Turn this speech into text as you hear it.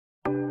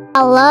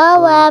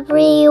Hello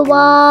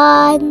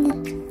everyone!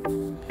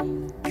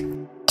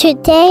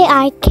 Today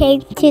I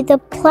came to the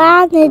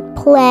Planet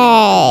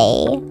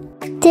Play.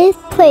 This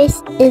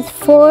place is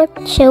for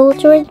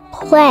children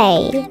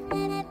play.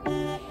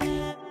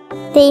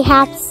 They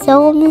have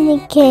so many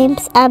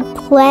games and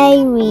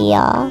play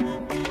area.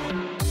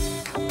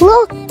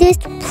 Look, this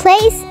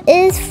place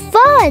is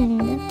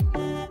fun!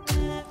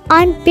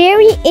 I'm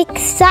very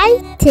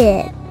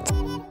excited.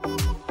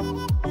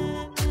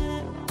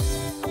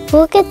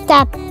 Look at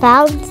that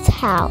bounce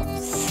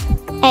house.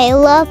 I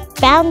love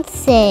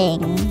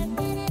bouncing.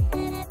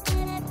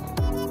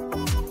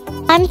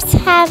 I'm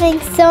having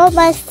so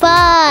much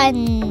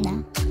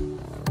fun.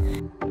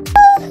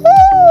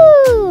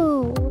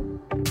 Woohoo!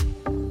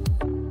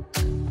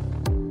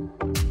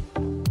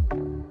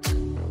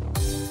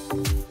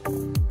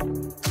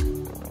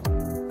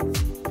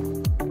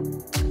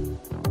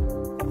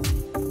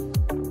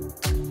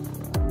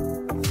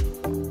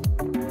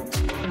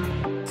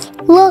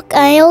 Look,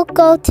 I'll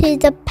go to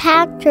the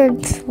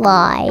pattern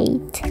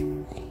slide.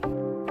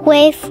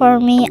 Wait for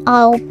me,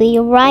 I'll be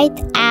right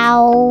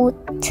out.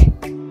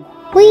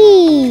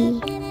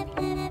 Whee!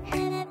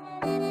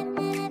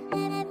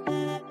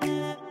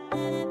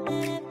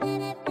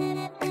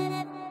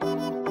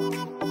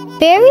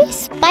 Very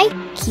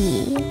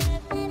spiky.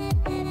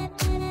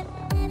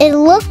 It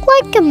looked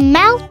like a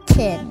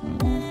mountain.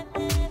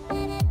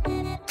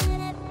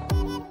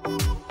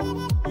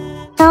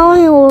 Now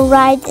I will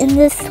ride in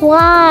the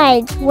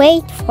slide.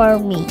 Wait for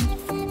me.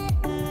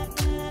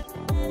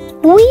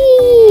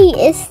 Whee!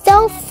 It's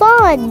so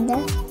fun.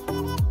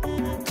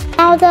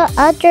 Now the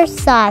other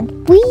side.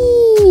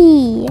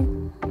 Whee!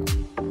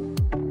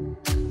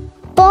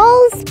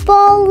 Balls,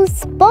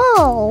 balls,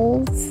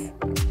 balls.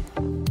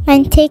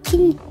 I'm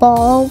taking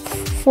balls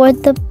for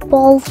the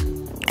ball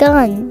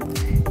gun.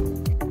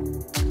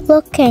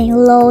 Look, I'm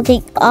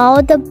loading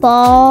all the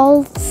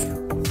balls.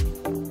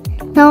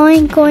 Now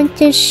I'm going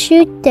to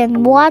shoot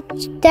them.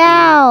 Watch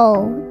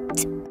out!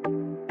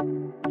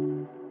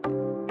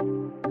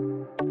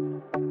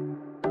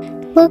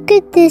 Look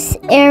at this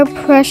air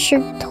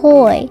pressure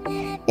toy.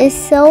 It's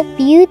so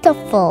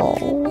beautiful.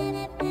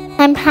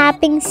 I'm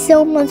having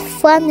so much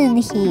fun in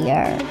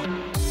here.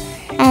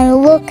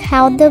 And look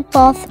how the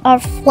balls are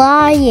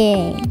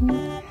flying.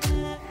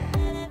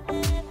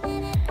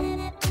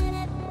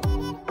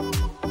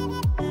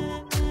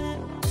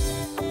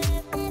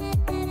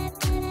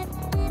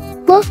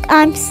 Look,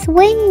 I'm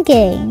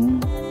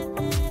swinging.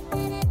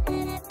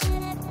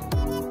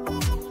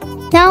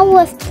 Now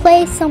let's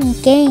play some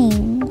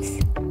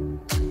games.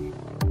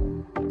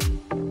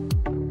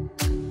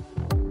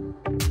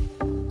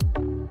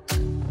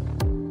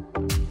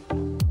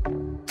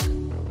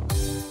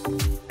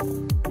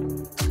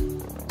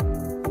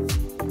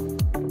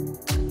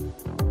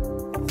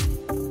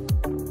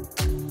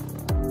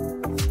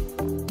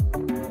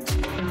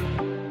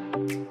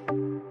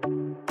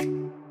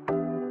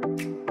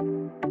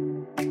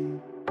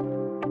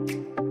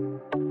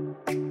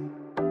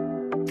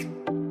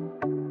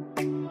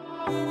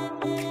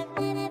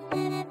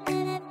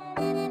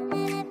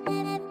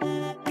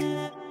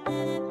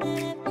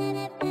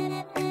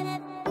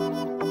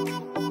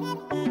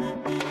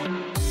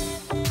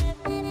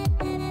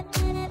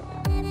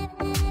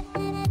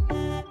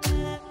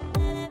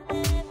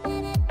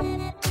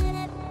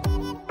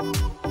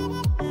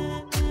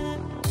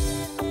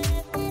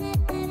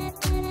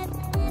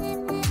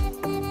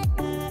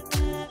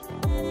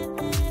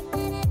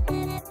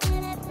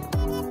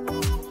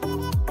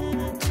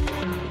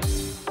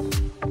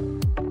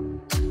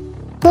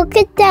 Look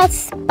at that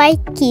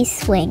spiky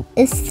swing.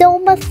 It's so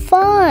much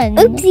fun.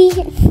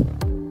 Oopsie.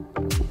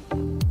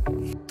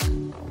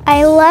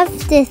 I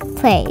love this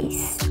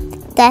place.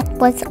 That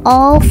was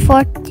all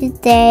for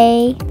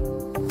today.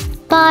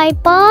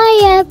 Bye-bye,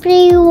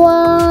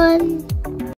 everyone.